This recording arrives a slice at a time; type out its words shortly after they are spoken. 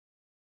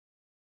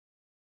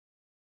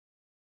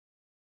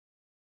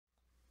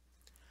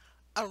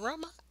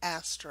Aroma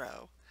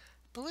Astro,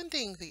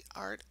 blending the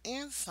art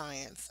and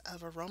science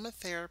of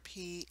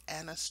aromatherapy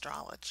and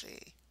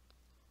astrology.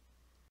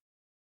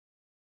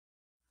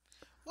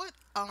 What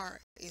are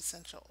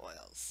essential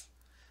oils?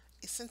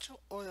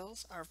 Essential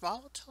oils are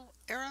volatile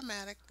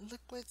aromatic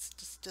liquids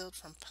distilled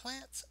from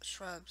plants,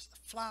 shrubs,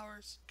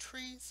 flowers,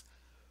 trees,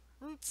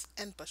 roots,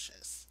 and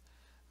bushes.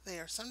 They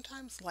are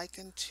sometimes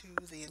likened to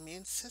the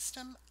immune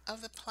system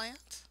of the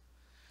plant.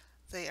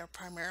 They are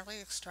primarily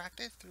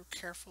extracted through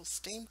careful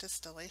steam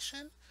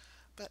distillation,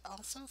 but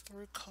also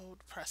through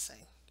cold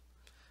pressing.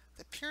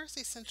 The purest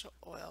essential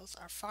oils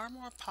are far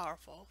more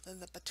powerful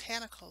than the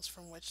botanicals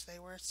from which they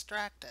were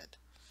extracted.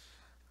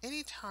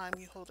 Anytime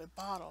you hold a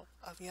bottle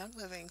of Young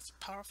Living's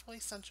powerful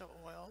essential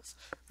oils,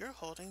 you're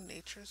holding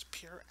nature's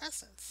pure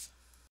essence.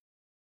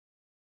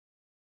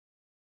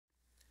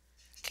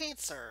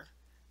 Cancer,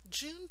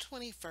 June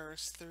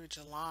 21st through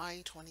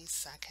July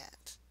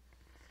 22nd.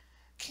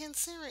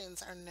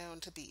 Cancerians are known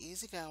to be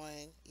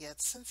easygoing,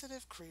 yet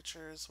sensitive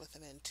creatures with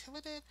an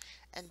intuitive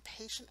and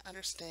patient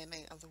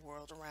understanding of the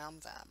world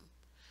around them.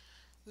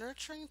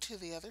 Nurturing to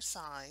the other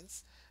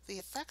signs, the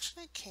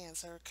affectionate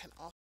Cancer can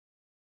also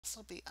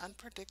be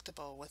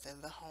unpredictable within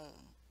the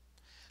home.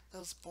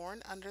 Those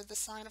born under the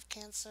sign of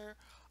Cancer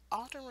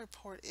often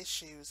report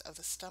issues of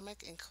the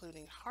stomach,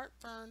 including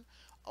heartburn,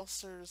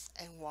 ulcers,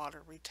 and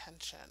water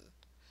retention.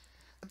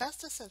 The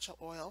best essential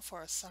oil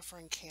for a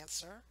suffering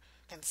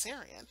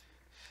Cancerian,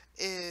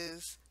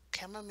 is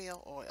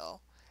chamomile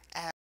oil,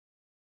 as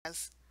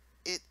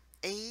it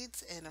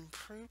aids in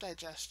improved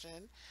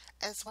digestion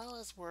as well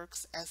as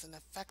works as an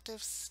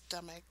effective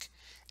stomach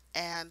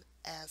and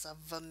as a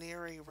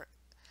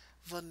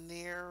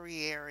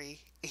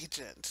venereary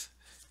agent.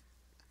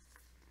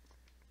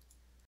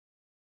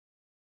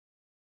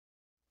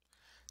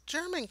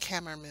 German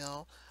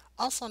chamomile,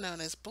 also known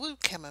as blue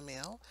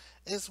chamomile,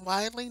 is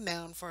widely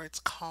known for its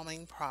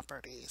calming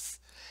properties.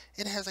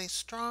 It has a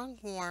strong,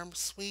 warm,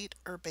 sweet,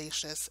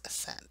 herbaceous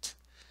scent.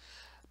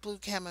 Blue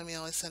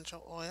chamomile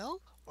essential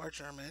oil, or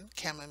German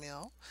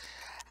chamomile,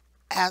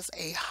 has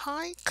a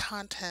high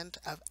content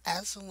of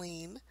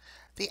azulene,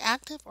 the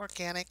active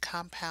organic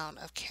compound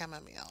of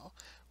chamomile,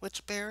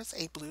 which bears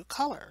a blue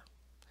color.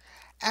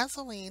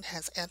 Azulene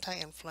has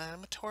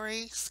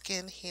anti-inflammatory,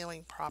 skin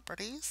healing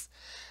properties.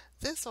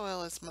 This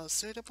oil is most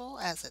suitable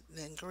as an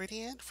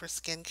ingredient for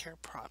skincare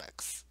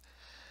products.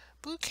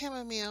 Blue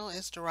chamomile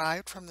is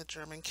derived from the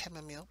German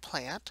chamomile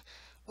plant,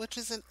 which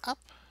is an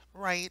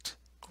upright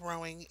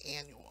growing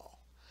annual.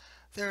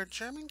 There are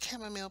German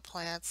chamomile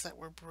plants that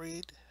were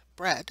bred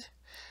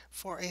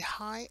for a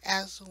high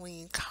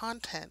azulene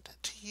content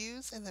to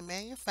use in the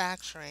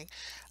manufacturing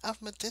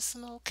of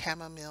medicinal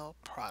chamomile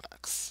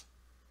products.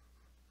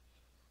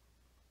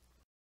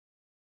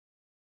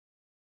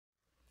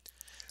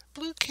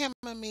 Blue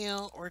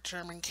chamomile or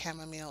German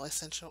chamomile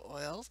essential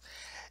oils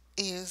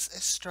is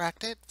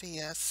extracted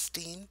via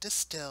steam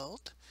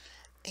distilled,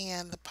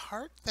 and the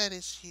part that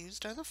is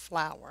used are the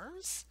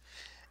flowers.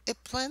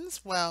 It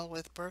blends well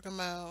with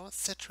bergamot,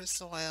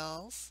 citrus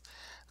oils,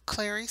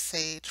 clary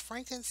sage,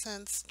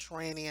 frankincense,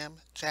 geranium,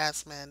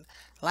 jasmine,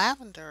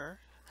 lavender,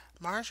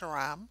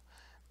 marjoram,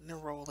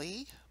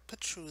 neroli,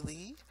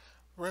 patchouli,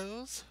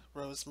 rose,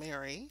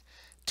 rosemary,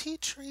 tea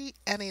tree,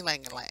 and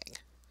ylang ylang.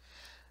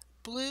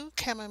 Blue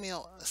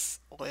chamomile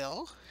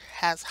oil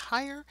has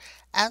higher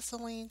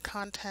azulene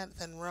content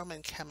than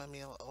Roman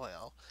chamomile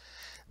oil.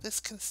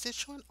 This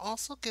constituent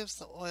also gives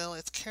the oil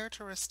its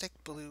characteristic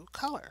blue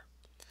color.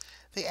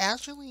 The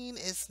azulene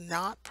is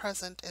not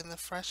present in the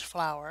fresh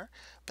flower,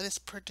 but is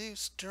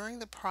produced during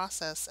the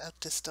process of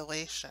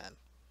distillation.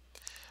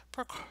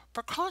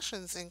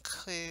 Precautions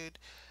include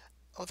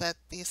that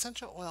the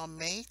essential oil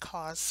may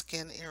cause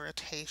skin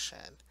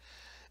irritation.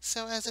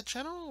 So, as a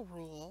general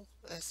rule,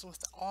 as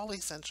with all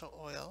essential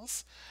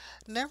oils,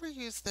 never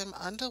use them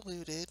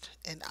undiluted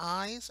in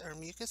eyes or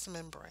mucous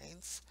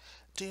membranes.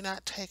 Do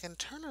not take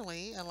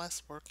internally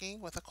unless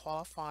working with a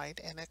qualified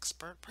and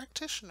expert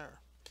practitioner.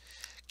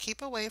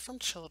 Keep away from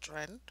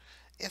children.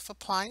 If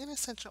applying an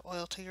essential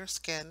oil to your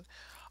skin,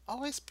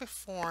 always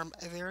perform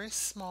a very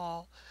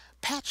small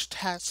patch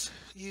test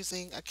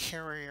using a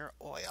carrier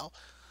oil.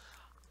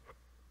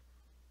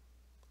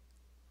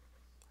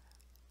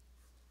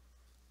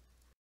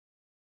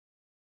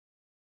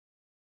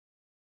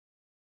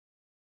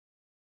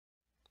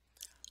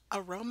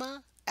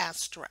 Aroma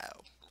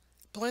Astro,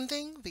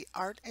 blending the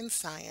art and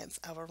science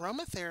of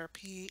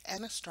aromatherapy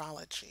and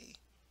astrology.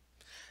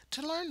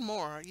 To learn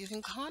more, you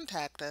can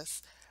contact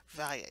us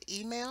via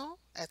email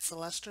at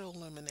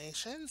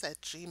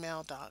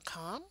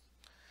celestialilluminations@gmail.com,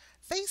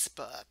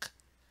 Facebook,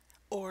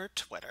 or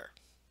Twitter.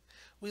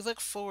 We look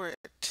forward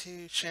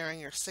to sharing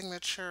your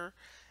signature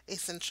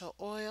essential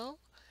oil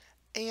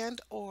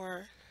and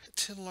or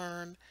to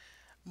learn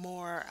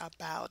more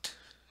about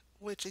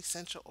which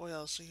essential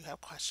oils you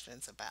have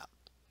questions about.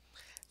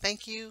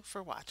 Thank you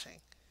for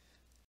watching.